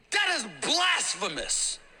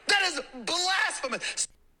blasphemous. That is blasphemous.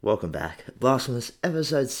 Welcome back. Blasphemous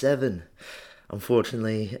episode 7.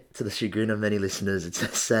 Unfortunately, to the chagrin of many listeners, it's the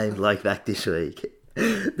same bloke back this week.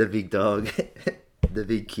 The big dog, the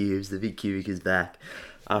big Kubes, the big cubic is back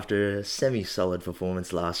after a semi-solid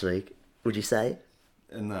performance last week. Would you say?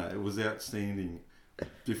 No, it was outstanding.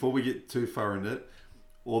 Before we get too far into it,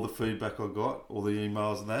 all the feedback I got, all the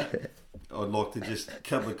emails and that, I'd like to just a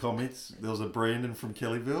couple of comments. There was a Brandon from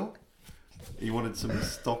Kellyville. He wanted some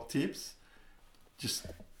stock tips. Just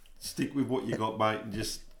stick with what you got, mate, and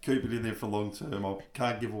just keep it in there for long term. I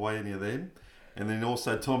can't give away any of them. And then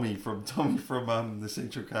also Tommy from the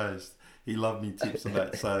Central Coast. He loved me tips on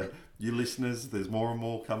that. So you listeners, there's more and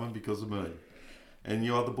more coming because of me. And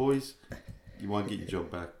you other boys, you won't get your job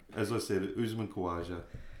back. As I said, Uzzie Kawaja,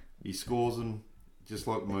 he scores them just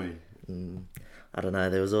like me. I don't know,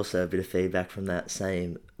 there was also a bit of feedback from that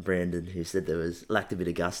same Brandon who said there lacked a bit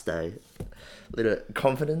of gusto. A little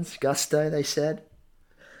confidence, gusto, they said.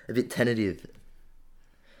 A bit tentative.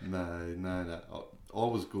 No. I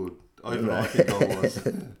was good. I think I was.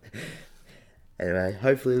 Anyway,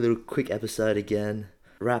 hopefully a little quick episode again.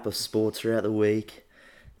 Wrap of sports throughout the week.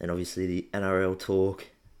 And obviously the NRL talk,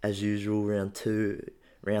 as usual, round 3.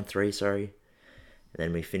 And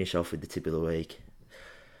then we finish off with the tip of the week.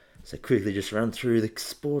 So quickly just run through the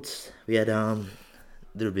sports. We had a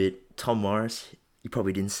little bit, Tom Morris. You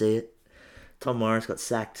probably didn't see it. Tom Morris got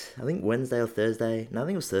sacked, I think Wednesday or Thursday. No, I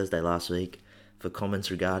think it was Thursday last week, for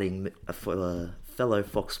comments regarding a fellow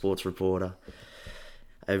Fox Sports reporter.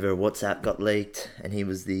 Over WhatsApp got leaked, and he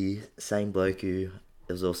was the same bloke who...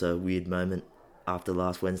 There was also a weird moment after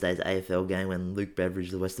last Wednesday's AFL game when Luke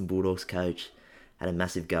Beveridge, the Western Bulldogs coach, had a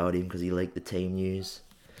massive go at him because he leaked the team news.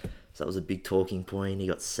 So that was a big talking point. He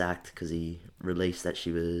got sacked because he released that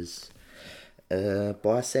she was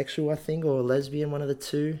bisexual, I think, or a lesbian, one of the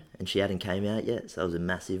two, and she hadn't came out yet. So that was a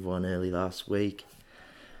massive one early last week.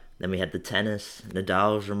 Then we had the tennis.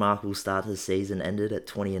 Nadal's remarkable start to the season ended at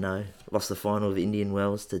 20-0. Lost the final of Indian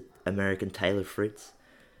Wells to American Taylor Fritz,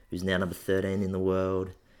 who's now number 13 in the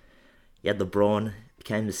world. He had LeBron,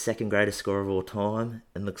 became the second greatest scorer of all time,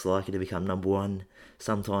 and looks likely to become number 1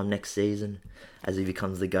 sometime next season as he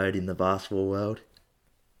becomes the GOAT in the basketball world.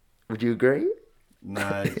 Would you agree?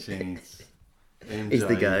 No chance. MJ, He's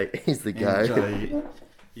the GOAT. He's the GOAT. MJ,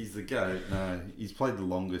 he's the GOAT. No, he's played the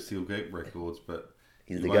longest. He'll get records, but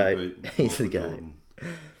he's the GOAT. He's the GOAT.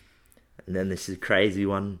 And then this is a crazy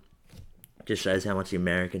one. Just shows how much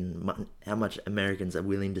Americans are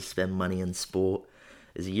willing to spend money on sport.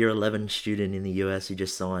 There's a year 11 student in the US who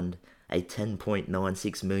just signed a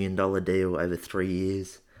 $10.96 million deal over 3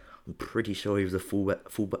 years. I'm pretty sure he was a full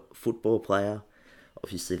football player.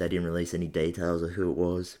 Obviously, they didn't release any details of who it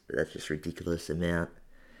was, but that's just a ridiculous amount.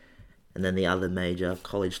 And then the other major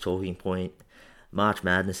college talking point, March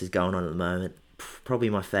Madness is going on at the moment. Probably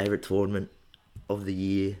my favourite tournament of the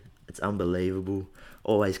year. It's unbelievable.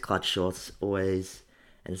 Always clutch shots, always.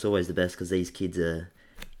 And it's always the best because these kids are,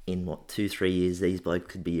 in 2-3 years, these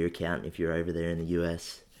blokes could be your accountant if you're over there in the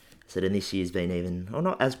US. So then this year's been even,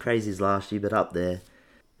 not as crazy as last year, but up there.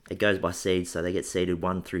 It goes by seeds, so they get seeded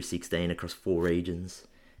 1 through 16 across 4 regions.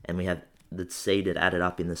 And we have the seeded added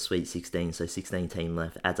up in the Sweet 16, so 16 team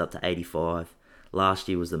left, adds up to 85. Last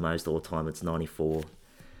year was the most all time, it's 94.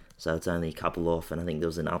 So it's only a couple off, and I think there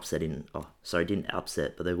was an upset didn't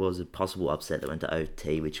upset, but there was a possible upset that went to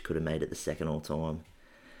OT, which could have made it the second all time.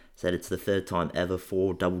 Said it's the third time ever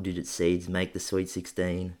 4 double-digit seeds make the Sweet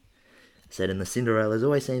 16. Said in the Cinderella,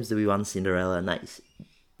 always seems to be one Cinderella, and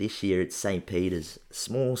this year it's St. Peter's,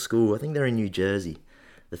 small school, I think they're in New Jersey.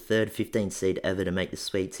 The third 15th seed ever to make the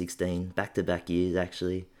Sweet 16, back-to-back years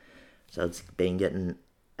actually. So it's been getting,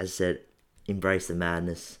 as I said, embrace the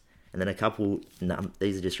madness. And then a couple,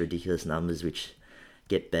 these are just ridiculous numbers which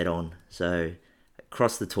get bet on. So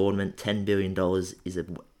across the tournament, $10 billion is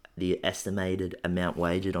the estimated amount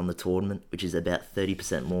wagered on the tournament, which is about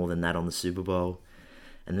 30% more than that on the Super Bowl.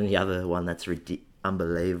 And then the other one that's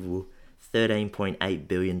unbelievable, $13.8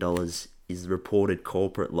 billion is reported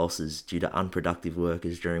corporate losses due to unproductive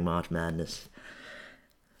workers during March Madness.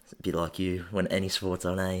 It's a bit like you, when any sport's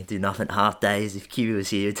on, do nothing half days. If Q was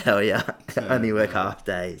here, he'd tell you, only work half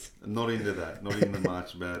days. Not into that, not in the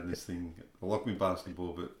March Madness thing. I like me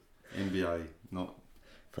basketball, but NBA, not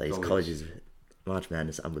Please, colleges, March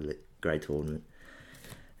Madness, great tournament.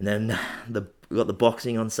 And then we got the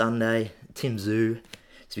boxing on Sunday. Tim Tszyu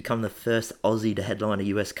has become the first Aussie to headline a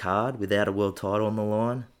US card without a world title on the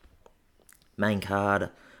line. Main card,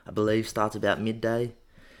 I believe, starts about midday.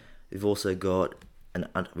 We also got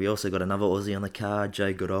another Aussie on the card,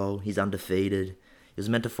 Joe Goodall. He's undefeated. He was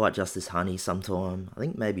meant to fight Justice Honey sometime. I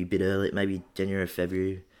think maybe a bit early, maybe January or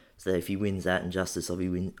February. So if he wins that and Justice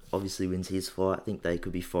obviously wins his fight, I think they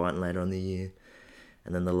could be fighting later on in the year.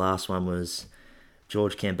 And then the last one was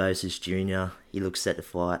George Kambosos Jr. He looks set to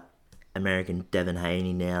fight American Devin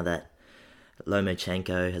Haney now that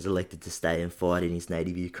Lomachenko has elected to stay and fight in his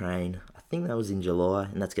native Ukraine. I think that was in July,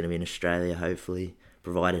 and that's going to be in Australia, hopefully,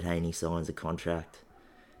 provided Haney signs a contract.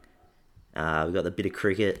 We've got the bit of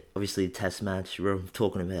cricket, obviously the test match, we were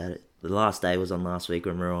talking about it. The last day was on last week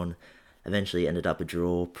when we were on. Eventually ended up a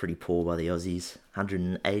draw, pretty poor by the Aussies.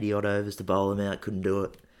 180 odd overs to bowl them out, couldn't do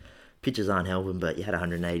it. Pitches aren't helping, but you had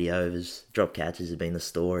 180 overs. Drop catches have been the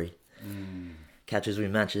story. Catches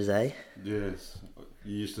win matches, eh? Yes.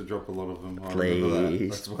 You used to drop a lot of them. I Please. remember that.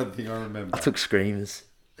 That's one thing I remember. I took screamers.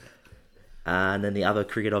 And then the other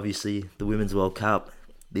cricket, obviously, the Women's World Cup.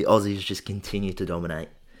 The Aussies just continue to dominate.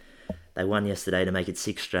 They won yesterday to make it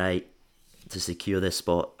 6 straight to secure their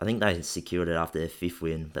spot. I think they secured it after their 5th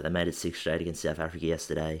win, but they made it 6 straight against South Africa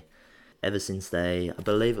yesterday. Ever since I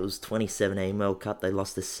believe it was 2017 World Cup, they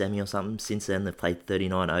lost the semi or something. Since then, they've played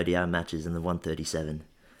 39 ODI matches and they've won 37.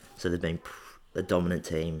 So they've been a dominant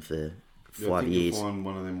team for 5 years. I think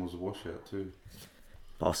one of them was a washout too.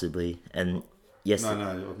 Possibly. And yes. No,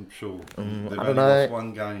 I'm sure. They've I only don't know. lost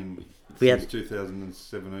one game since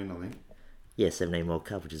 2017, I think. Yeah, 17 World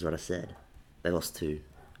Cup, which is what I said. They lost 2.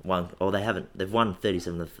 One, or they haven't. They've won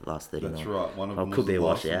 37 of the last 39. That's right. One of them could be a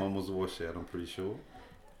washout. One was a washout, I'm pretty sure.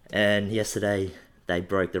 And yesterday, they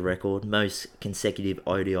broke the record. Most consecutive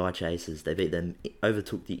ODI chases. They beat them,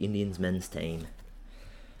 overtook the Indians men's team.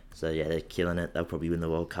 So yeah, they're killing it. They'll probably win the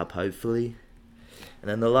World Cup, hopefully. And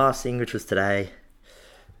then the last thing, which was today,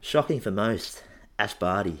 shocking for most, Ash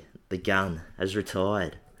Barty, the gun, has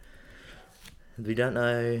retired. We don't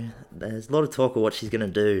know. There's a lot of talk of what she's going to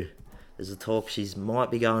do. There's a talk she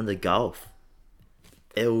might be going to golf.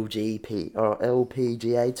 LGP or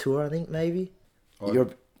LPGA Tour, I think, maybe.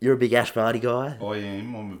 You're a big Ash Barty guy. I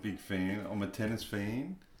am. I'm a big fan. I'm a tennis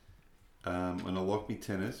fan. And I like me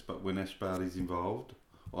tennis, but when Ash Barty's involved,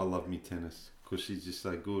 I love me tennis because she's just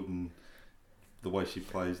so good and the way she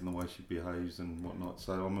plays and the way she behaves and whatnot.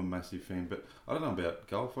 So I'm a massive fan. But I don't know about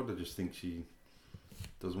golf. I just think she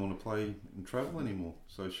doesn't want to play and travel anymore.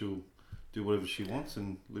 So she'll do whatever she wants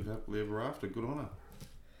and live happily ever after. Good on her.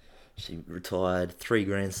 She retired 3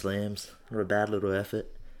 Grand Slams. Not a bad little effort.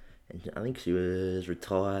 And I think she was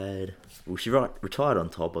retired. Well, she retired on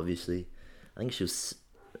top, obviously. I think she was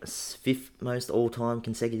 5th most all-time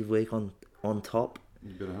consecutive week on top.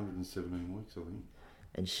 About 117 weeks, I think.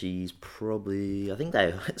 And she's probably... I think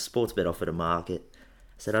Sportsbet offered a market. I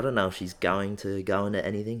said, I don't know if she's going to go into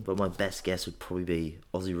anything, but my best guess would probably be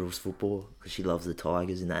Aussie Rules football, because she loves the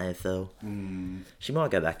Tigers in the AFL. She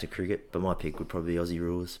might go back to cricket, but my pick would probably be Aussie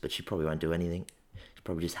Rules, but she probably won't do anything. She's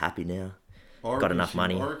probably just happy now. Got enough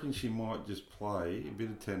money. I reckon she might just play a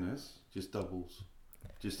bit of tennis, just doubles,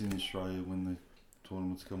 just in Australia when the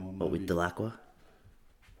tournaments come on. What, with Delacqua?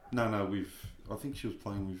 No, I think she was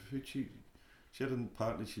playing with... She had a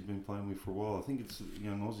partner she'd been playing with for a while. I think it's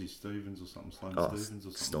young Aussie Stevens or something, Sloane Stevens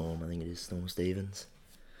or something. Storm, I think it is Storm Stevens.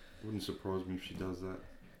 Wouldn't surprise me if she does that.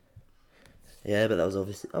 Yeah, but that was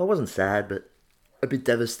obviously... I wasn't sad, but a bit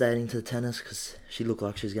devastating to the tennis because she looked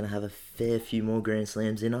like she was going to have a fair few more Grand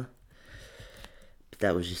Slams in her. But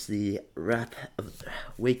that was just the wrap of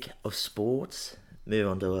week of sports. Move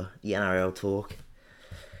on to the NRL talk.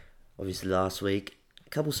 Obviously last week, a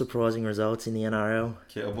couple surprising results in the NRL.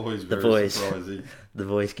 Cowboys, surprising. The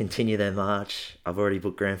boys continue their march. I've already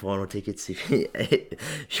booked grand final tickets. If you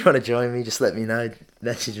want to join me, just let me know.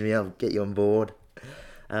 Message me, I'll get you on board.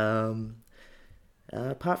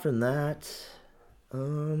 Apart from that,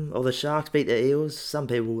 the Sharks beat the Eels. I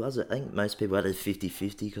think most people had it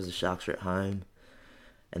 50-50 because the Sharks are at home.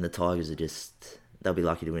 And the Tigers they'll be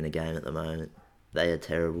lucky to win a game at the moment. They are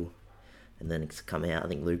terrible. And then it's come out, I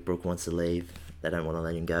think Luke Brook wants to leave. They don't want to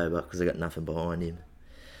let him go, but because they got nothing behind him.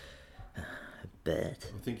 But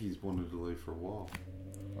I think he's wanted to leave for a while.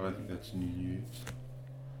 I don't think that's new news.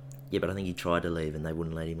 Yeah, but I think he tried to leave and they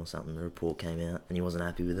wouldn't let him or something. The report came out and he wasn't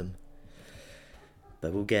happy with them.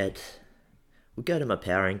 But we'll go to my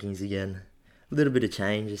power rankings again. A little bit of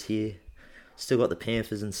changes here. Still got the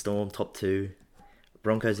Panthers and Storm top 2.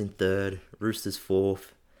 Broncos in 3rd. Roosters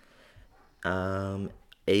 4th.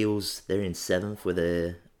 Eels, they're in 7th with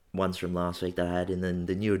the ones from last week that I had. And then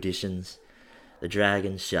the new additions, the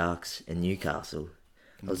Dragons, Sharks, and Newcastle.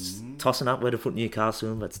 I was tossing up where to put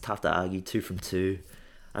Newcastle in, but it's tough to argue. 2 from 2.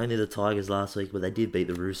 Only the Tigers last week, but they did beat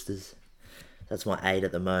the Roosters. That's my 8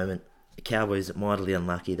 at the moment. The Cowboys are mightily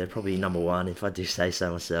unlucky. They're probably number 1 if I do say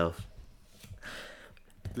so myself.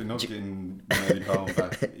 They're not getting Matty Bowen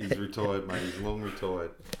back. He's retired, mate. He's long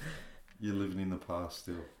retired. You're living in the past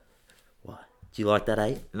still. What? Do you like that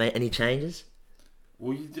 8? Mate, any changes?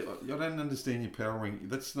 Well, I don't understand your power ranking.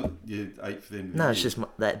 That's not your 8 for them. No, it's just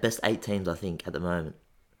the best 8 teams, I think, at the moment.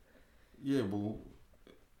 Yeah, well,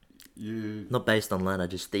 you... Not based on ladder,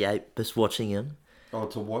 just the 8, just watching them. Oh,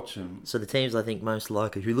 to watch them. So the teams I think most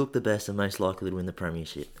likely, who look the best and most likely to win the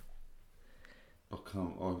premiership. Oh,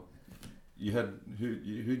 come on. You had...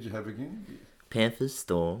 Who'd you have again? Panthers,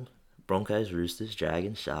 Storm, Broncos, Roosters,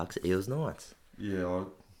 Dragons, Sharks, Eels, Knights. Yeah,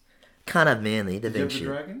 Can't have Manly, they've Did you been have the shit.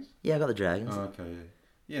 Dragons? Yeah, I got the Dragons. Oh, okay, yeah.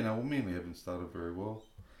 Yeah, no, well, Manly haven't started very well.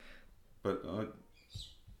 But I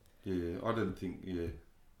didn't think,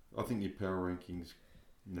 I think your power rankings,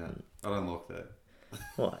 no, I don't like that.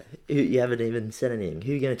 Why? You haven't even said anything.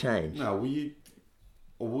 Who are you going to change? No, you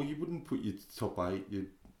wouldn't put your top 8,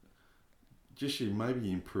 maybe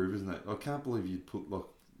you improve, isn't it? I can't believe you'd put, like,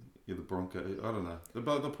 the Broncos, I don't know.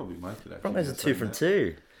 They'll probably make it, actually. Broncos are 2 from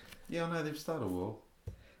 2. Yeah, I know, they've started well.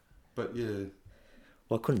 But, yeah.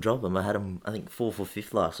 Well, I couldn't drop them. I had them, I think, 4 for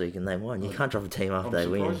 5th last week and they won. You can't drop a team after they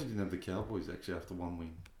win. I'm surprised you didn't have the Cowboys, actually, after one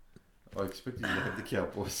win. I expected you to have the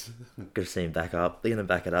Cowboys. Got to see them back up. They're going to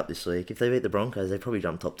back it up this week. If they beat the Broncos, they probably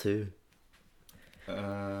jump top 2.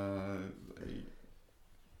 Well,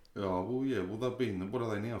 yeah. Well, they'll be what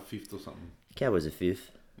are they now, 5th or something? Cowboys are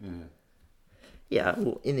 5th. Yeah. Yeah,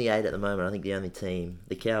 well, in the 8 at the moment, I think the only team,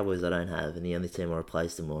 the Cowboys I don't have, and the only team I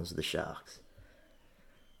replaced them was the Sharks.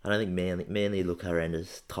 I don't think Manly look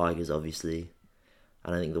horrendous. Tigers, obviously. I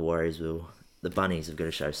don't think the Warriors will. The Bunnies have got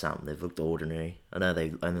to show something. They've looked ordinary. I know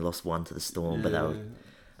they only lost 1 to the Storm, but they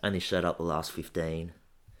only showed up the last 15.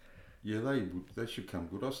 Yeah, they should come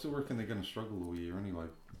good. I still reckon they're going to struggle all year anyway.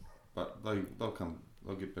 But they'll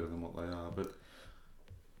get better than what they are. But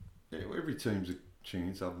yeah, every team's a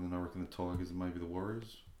chance other than I reckon the Tigers and maybe the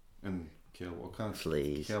Warriors. And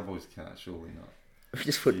Please. Cowboys can't, surely not.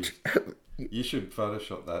 Just put... You should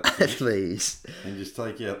Photoshop that. Please. And just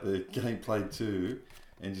take out the gameplay too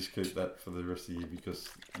and just keep that for the rest of the year because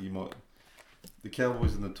you might... The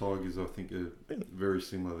Cowboys and the Tigers, I think, are very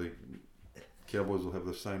similar. The Cowboys will have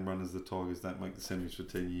the same run as the Tigers, don't make the semis for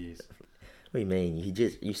 10 years. What do you mean?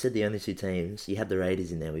 You said the only 2 teams. You had the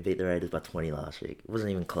Raiders in there. We beat the Raiders by 20 last week. It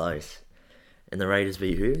wasn't even close. And the Raiders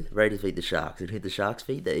beat who? The Raiders beat the Sharks. And who the Sharks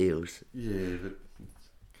beat? The Eels. Yeah, but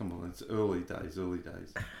come on, it's early days.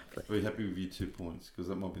 Be happy with your 2 points because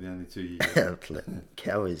that might be the only 2 you get.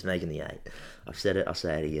 Cowboys making the 8. I've said it, I'll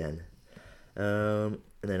say it again. And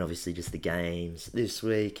then obviously just the games this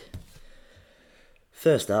week.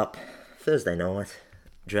 First up, Thursday night,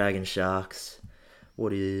 Dragon Sharks.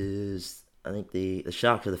 I think the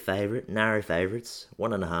Sharks are the favourite, narrow favourites,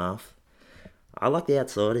 1.5. I like the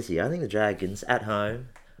outsiders here. I think the Dragons at home.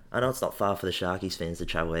 I know it's not far for the Sharkies fans to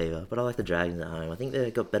travel either, but I like the Dragons at home. I think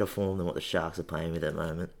they've got better form than what the Sharks are playing with at the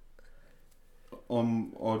moment.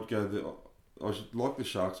 I'd go I should like the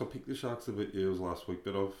Sharks. I picked the Sharks a bit Eels last week,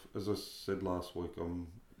 but as I said last week, I'm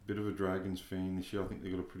a bit of a Dragons fan this year. I think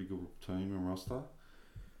they've got a pretty good team and roster,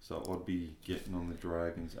 so I'd be getting on the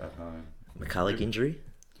Dragons at home. McCulloch injury?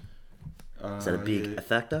 Is that a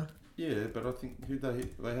factor? Yeah, but I think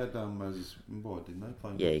they had Moses Mbai, didn't they?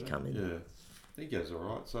 Playing he come in. Yeah, he goes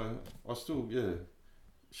alright. So I still,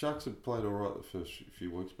 Sharks have played alright the first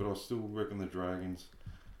few weeks, but I still reckon the Dragons,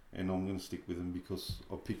 and I'm going to stick with them because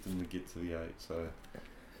I picked them to get to the 8. So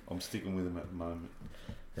I'm sticking with them at the moment.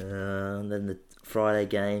 And then the Friday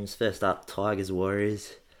games. First up, Tigers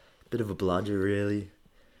Warriors. Bit of a bludger, really.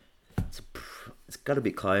 It's got a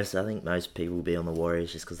bit close. I think most people will be on the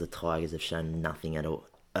Warriors just because the Tigers have shown nothing at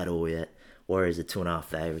all yet. Warriors are 2.5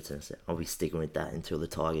 favourites, and I'll be sticking with that until the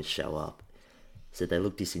Tigers show up. So they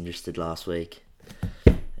looked disinterested last week.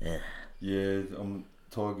 Yeah,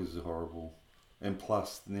 Tigers are horrible. And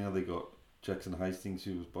plus, now they got Jackson Hastings,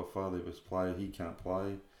 who was by far their best player. He can't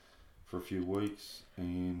play for a few weeks.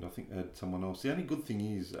 And I think they had someone else. The only good thing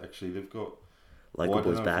is, actually, they've got... Local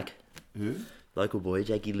boy's back. Who? Local boy,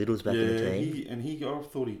 Jakey Little's back in the team.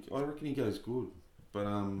 I reckon he goes good. But,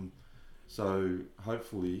 so,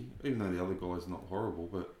 hopefully, even though the other guy's not horrible,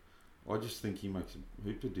 but I just think he makes a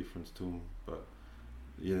heap of difference to them. But,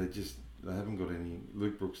 yeah, they haven't got any...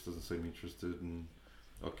 Luke Brooks doesn't seem interested, and...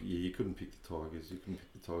 you couldn't pick the Tigers. You couldn't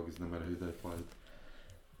pick the Tigers no matter who they played.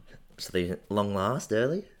 So they long last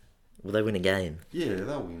early? Will they win a game? Yeah,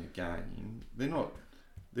 they'll win a game. They're not...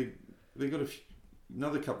 They've got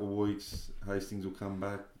another couple of weeks. Hastings will come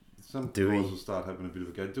back. Some guys will start having a bit of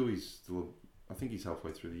a go. Dewey's still... I think he's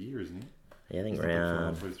halfway through the year, isn't he? Yeah, I think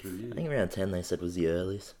halfway through the year. I think around 10 they said was the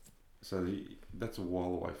earliest. So that's a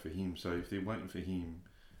while away for him. So if they're waiting for him,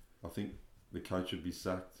 I think the coach would be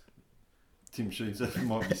sacked. Tim Sheen said he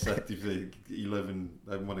might be sacked if they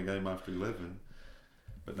won a game after 11.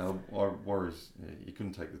 But no, Warriors, you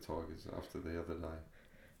couldn't take the Tigers after the other day.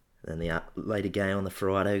 Then the later game on the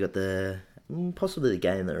Friday, we got possibly the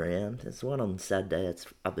game of the round. There's one on Saturday that's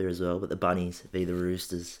up there as well, but the Bunnies v the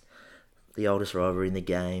Roosters. The oldest rivalry in the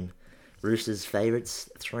game. Roosters favourites,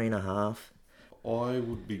 3.5. I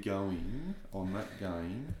would be going on that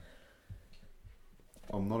game.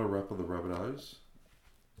 I'm not a rap of the Rabbitohs.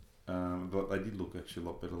 But they did look actually a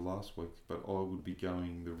lot better last week. But I would be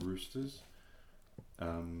going the Roosters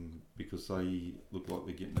because they look like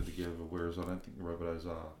they're getting it together, whereas I don't think the Rabbitohs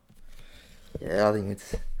are. Yeah,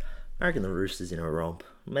 I reckon the Roosters in a romp.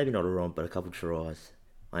 Maybe not a romp, but a couple tries.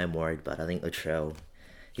 I am worried, but I think Latrell,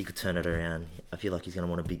 he could turn it around. I feel like he's going to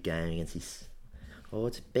want a big game against his...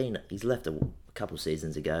 Well, he's left a couple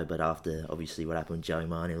seasons ago, but after obviously what happened with Joey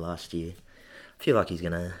Manu last year, I feel like he's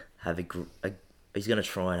going to have he's going to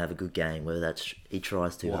try and have a good game, whether he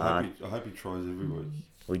tries too hard. I hope he tries every week.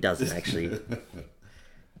 Well, he doesn't actually.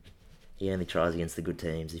 He only tries against the good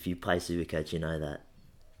teams. If you play Supercoach, you know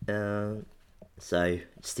that. So,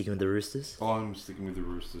 sticking with the Roosters? I'm sticking with the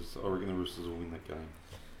Roosters. I reckon the Roosters will win that game.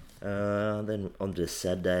 Then on to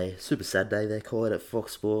Saturday. Super Saturday, they call it at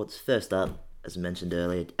Fox Sports. First up, as mentioned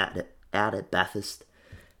earlier, out at Bathurst.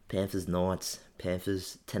 Panthers Knights.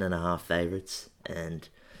 Panthers 10.5 favourites. And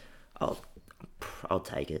I'll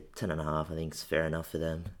take it. 10.5, I think is fair enough for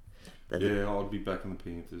them. I'd be back on the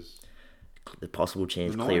Panthers. The possible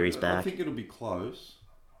chance Cleary's back. I think it'll be close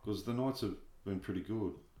because the Knights have been pretty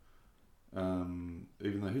good. Even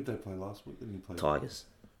though who'd they play last week? They didn't play Tigers.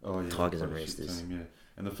 Oh yeah, Tigers and Roosters. Team, yeah.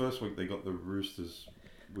 And the first week they got the Roosters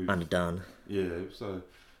underdone. Yeah, so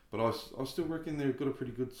but I still reckon they've got a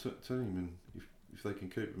pretty good team, and if they can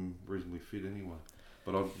keep them reasonably fit anyway.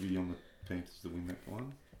 But I'd be on the Panthers to win that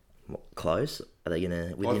one. Close? Are they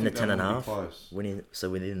gonna within the 10.5? Close.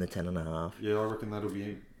 Within the 10.5. Yeah, I reckon that'll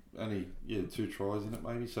be only 2 tries in it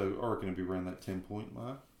maybe. So I reckon it'll be around that 10-point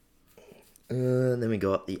mark. Then we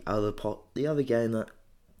got the other game that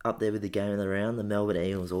up there with the game of the round, the Melbourne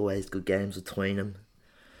Eels. Always good games between them.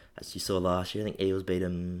 As you saw last year, I think Eels beat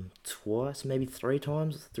them twice, maybe 3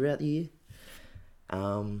 times throughout the year.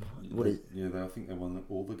 I think they won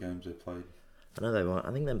all the games they played. I know they won.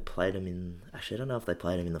 I think they played them in... Actually, I don't know if they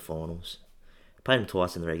played them in the finals. Played them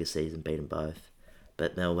twice in the regular season, beat them both.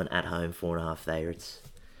 But Melbourne at home, 4.5 favourites.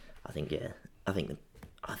 I think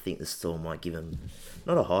the Storm might give them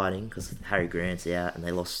not a hiding because Harry Grant's out and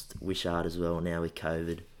they lost Wishart as well now with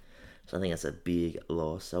COVID. So I think that's a big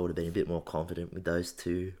loss. I would have been a bit more confident with those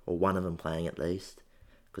two, or one of them playing at least,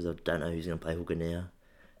 because I don't know who's going to play hooker now.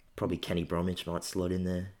 Probably Kenny Bromwich might slot in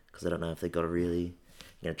there because I don't know if they've got to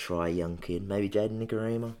try a young kid. Maybe Jaden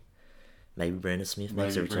Nikorima. Maybe Brandon Smith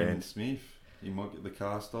makes a return. Brandon Smith. He might get the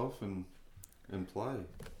cast off and play.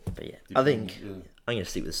 But yeah, I'm going to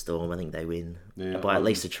stick with the Storm. I think they win by at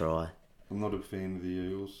least a try. I'm not a fan of the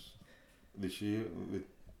Eels this year. They've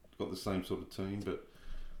got the same sort of team, but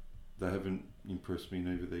they haven't impressed me in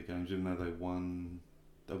either of their games, even though they won.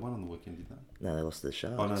 They won on the weekend, didn't they? No, they lost to the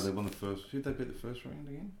Sharks. Oh no, they won the first. Who'd they beat the first round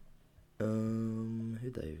again?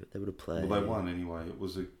 Who'd they would have played? Well, they won anyway. It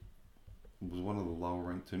was one of the lower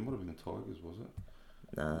ranked teams. Might have been the Tigers, was it?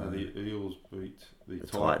 No, the Eels beat the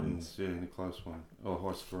Titans. Yeah, in a close one. Oh,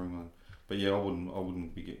 high scoring one. But yeah, I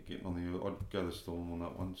wouldn't be getting on the Eels. I'd go the Storm on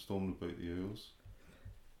that one. Storm to beat the Eels.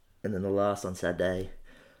 And then the last on Saturday,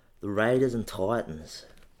 the Raiders and Titans.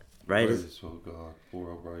 Raiders. Oh God,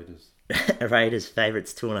 poor old Raiders. Raiders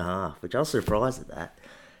favourites 2.5, which I was surprised at that.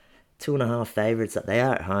 2.5 favourites that they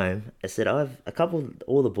are at home. I said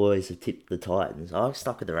all the boys have tipped the Titans. I've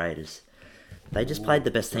stuck with the Raiders. They just played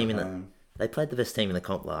the best team in the. They played the best team in the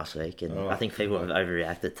comp last week, and I think people have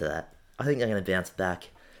overreacted to that. I think they're going to bounce back.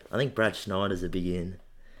 I think Brad Schneider's a big in.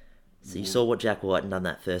 So you saw what Jack White done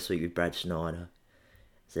that first week with Brad Schneider.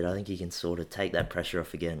 I think he can sort of take that pressure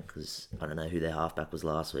off again, because I don't know who their halfback was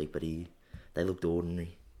last week, but they looked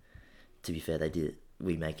ordinary. To be fair, they did.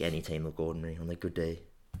 We make any team look ordinary on their good day.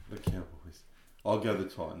 The Cowboys. I'll go the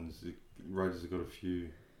Titans. The Raiders have got a few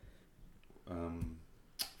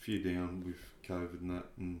down with COVID and that,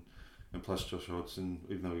 and plus Josh Hodgson,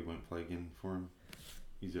 even though he won't play again for him,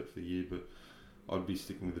 he's out for the year. But I'd be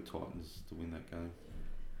sticking with the Titans to win that game.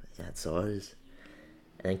 Outsiders.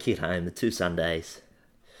 And then kid home, the 2 Sundays.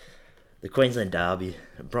 The Queensland Derby,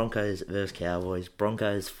 Broncos versus Cowboys.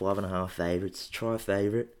 Broncos 5.5 favourites, try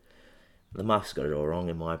favourite. The Muffs got it all wrong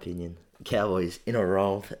in my opinion. Cowboys in a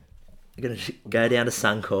roll. They're going to go down to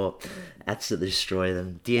Suncorp, absolutely destroy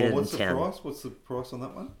them. What's the price? What's the price on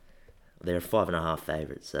that one? They're a 5.5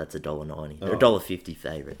 favourite, so that's $1.90. They're Oh. $1.50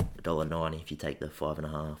 favourite, $1.90 if you take the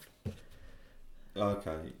 5.5.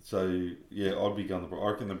 Okay, so yeah, I'd be going.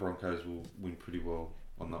 I reckon the Broncos will win pretty well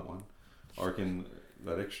on that one. I reckon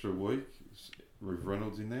that extra week with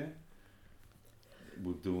Reynolds in there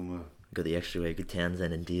will do them Got the extra week with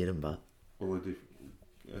Townsend and Dearden, but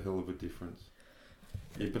a hell of a difference.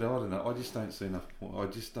 Yeah, but I don't know. I just don't see enough. I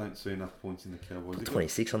just don't see enough points in the Cowboys. They've got-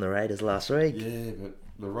 26 on the Raiders last week. Yeah, but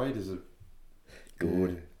the Raiders are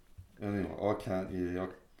Good. Yeah. Anyway, I can't. Yeah,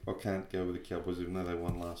 I can't go with the Cowboys even though they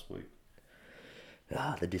won last week.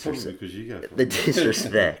 Ah, the Probably disrespect. because you go for The it.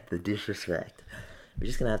 disrespect. The disrespect. We're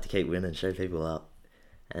just going to have to keep winning, show people up.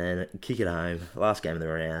 And kick it home. Last game of the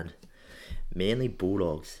round. Manly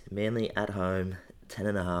Bulldogs. Manly at home,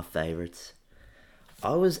 10.5 favourites.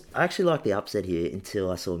 I actually like the upset here until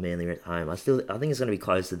I saw Manly at home. I think it's going to be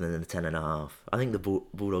closer than the 10.5. I think the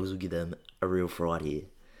Bulldogs will give them a real fright here.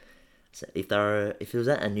 So if it was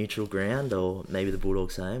at a neutral ground or maybe the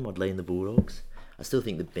Bulldogs home, I'd lean the Bulldogs. I still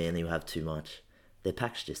think the Manly will have too much. Their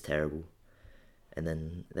pack's just terrible. And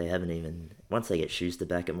then they haven't even... Once they get Schuster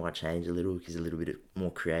back, it might change a little because he's a little bit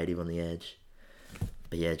more creative on the edge.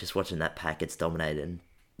 But yeah, just watching that pack gets dominated. And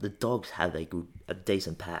the Dogs have a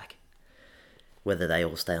decent pack. Whether they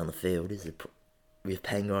all stay on the field is with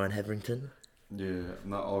Pangai and Heverington. Yeah,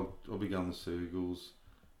 no, I'll be going the Seagulls.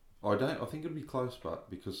 I think it'll be close, but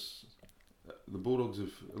because the Bulldogs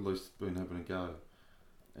have at least been having a go,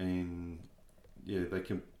 and yeah, they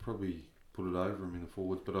can probably put it over them in the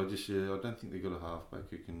forwards. But I don't think they've got a halfback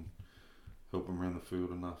who can help them around the field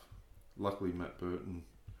enough. Luckily, Matt Burton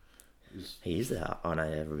is. He is there. I know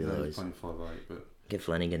everybody He's knows. 25-8, but Get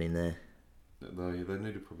Flanagan in there. they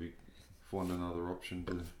need to probably find another option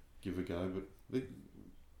to give a go, but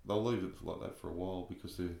they'll leave it like that for a while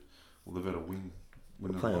because they've had a win.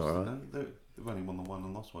 They're playing alright. They've only won the one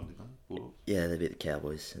and lost one, did they? Bulldogs? Yeah, they beat the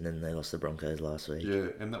Cowboys and then they lost the Broncos last week. Yeah,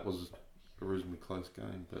 and that was a reasonably close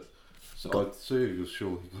game. But so I'd say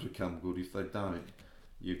sure he got to come good. If they don't,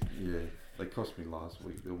 they cost me last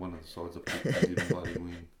week. They're one of the sides I picked that didn't bloody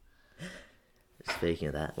win. Speaking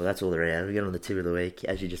of that, well, that's all around. We get on the tip of the week,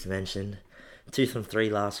 as you just mentioned. 2 from 3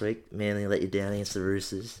 last week. Manly let you down against the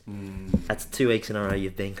Roosters. That's 2 weeks in a row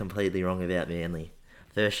you've been completely wrong about Manly.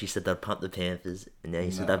 First you said they'd punt the Panthers, and now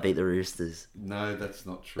you said they'd beat the Roosters. No, that's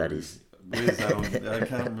not true. That is. Where's that on? I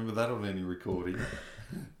can't remember that on any recording.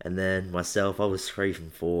 And then myself, I was 3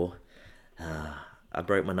 from 4. I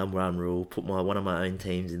broke my number 1 rule, put one of my own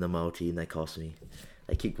teams in the multi, and they cost me.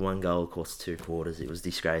 They kicked 1 goal across 2 quarters. It was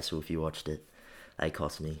disgraceful if you watched it. They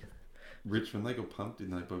cost me. Richmond, they got pumped,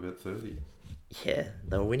 didn't they, by about 30? Yeah,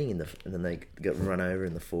 they were winning and then they got run over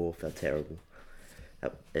in the 4th. They're terrible.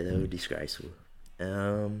 They were disgraceful.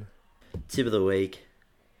 Tip of the week.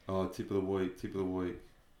 Oh, tip of the week.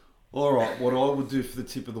 All right, what I would do for the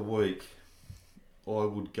tip of the week, I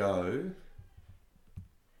would go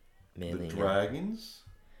Manly, the Dragons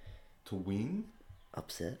to win.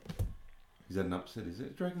 upset. Is that an upset, is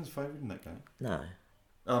it? Dragons favourite in that game? No,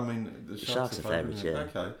 I mean, the Sharks are favourite.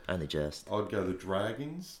 favourites, yeah. Okay. Only just. I'd go the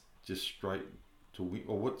Dragons just straight to win.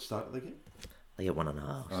 Or what start did they get? They get 1.5.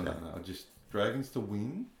 Oh, So. no. Just Dragons to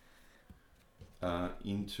win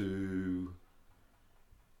into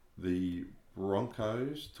the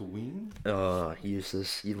Broncos to win. Oh,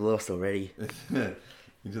 useless. You've lost already.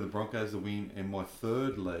 Into the Broncos to win. And my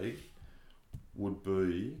third leg would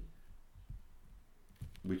be,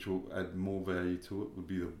 which will add more value to it, would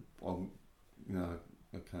be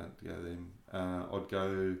I can't go them. I'd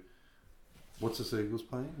go, what's the Seagulls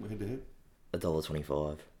playing? Head to head?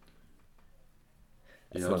 $1.25.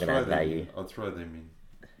 That's Yeah, not going to add value. I'd throw them in.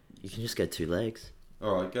 You can just go 2 legs.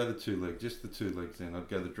 Alright, go the 2 legs. Just the 2 legs then. I'd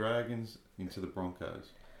go the Dragons into the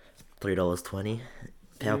Broncos. $3.20.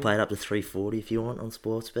 Power play it up to $3.40 if you want on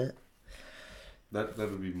Sportsbet. That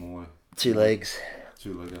would be my 2 legs.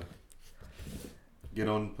 2-legger. Get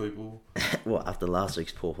on, people. What, after last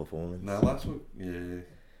week's poor performance? No, last week, yeah.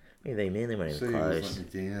 Maybe Manly weren't even Seagulls close.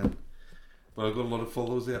 let me down. But I've got a lot of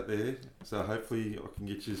followers out there, so hopefully I can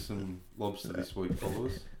get you some lobster this week,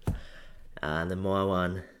 followers. And then my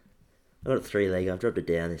one, I got a 3-leg. I've dropped it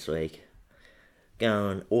down this week.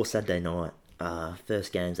 Going all Saturday night.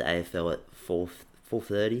 First game's at AFL at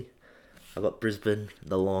 4:30. I got Brisbane,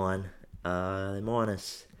 the line. They're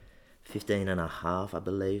minus 15.5, I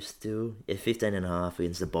believe still. Yeah, 15.5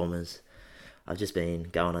 against the Bombers. I've just been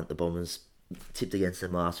going at the Bombers. Tipped against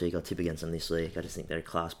them last week. I'll tip against them this week. I just think they're a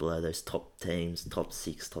class below those top teams, top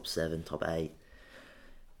 6, top 7, top 8.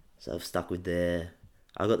 So I've stuck with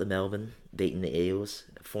I got the Melbourne beating the Eels,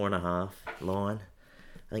 4.5 line.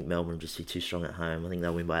 I think Melbourne will just be too strong at home. I think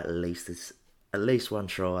they'll win by at least 1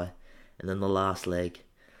 try, And then the last leg,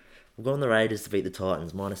 we're going the Raiders to beat the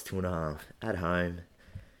Titans, -2.5 at home.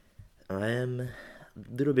 I am a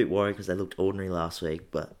little bit worried because they looked ordinary last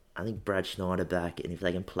week, but I think Brad Schneider back, and if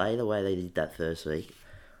they can play the way they did that first week,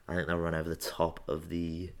 I think they'll run over the top of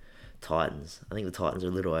the Titans. I think the Titans are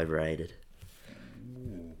a little overrated.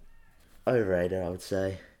 Ooh. Overrated, I would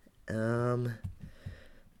say. Then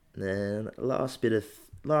last bit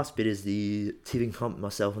is the tipping comp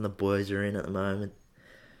myself and the boys are in at the moment.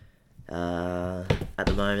 At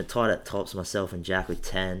the moment, tied at tops, myself and Jack with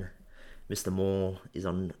 10. Mr. Moore is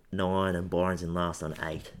on 9 and Byron's in last on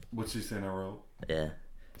 8. What's this NRL? Yeah.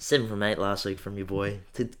 7 from 8 last week from your boy.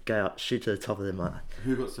 To go up, shoot to the top of the mark.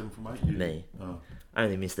 Who got 7 from 8? You? Me. Oh. I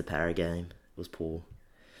only missed the Para game. It was poor.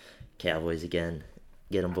 Cowboys again.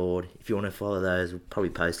 Get on board. If you want to follow those, we'll probably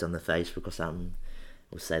post on the Facebook or something.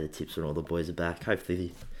 We'll say the tips when all the boys are back.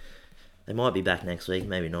 Hopefully they might be back next week.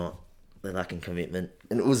 Maybe not. They're lacking commitment.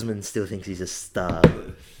 And Usman still thinks he's a star.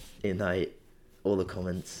 All the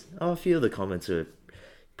comments. Oh, a few of the comments were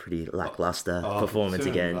pretty lackluster performance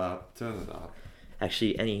again. Turn it up.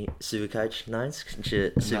 Actually, any Supercoach names?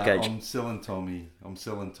 I'm selling Tommy.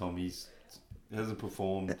 He's hasn't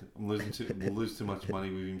performed. We'll lose too much money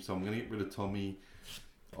with him, so I'm going to get rid of Tommy.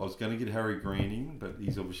 I was going to get Harry Green in, but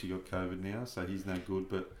he's obviously got COVID now, so he's no good.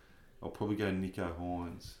 But I'll probably go Nico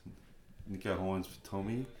Hines. Nico Hines for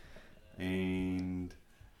Tommy. And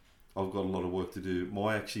I've got a lot of work to do.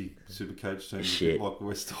 My super coach team is a bit like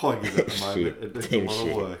West Tigers at the moment. It needs a lot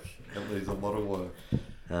of work. It needs a lot of work.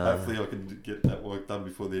 Hopefully I can get that work done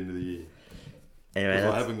before the end of the year. Anyway,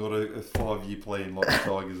 I haven't got a 5-year plan like the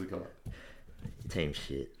Tigers have got. Team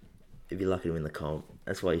shit. If you're lucky to win the comp,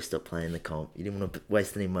 that's why you stopped playing the comp. You didn't want to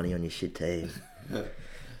waste any money on your shit team.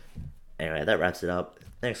 Anyway, that wraps it up.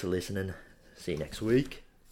 Thanks for listening. See you next week.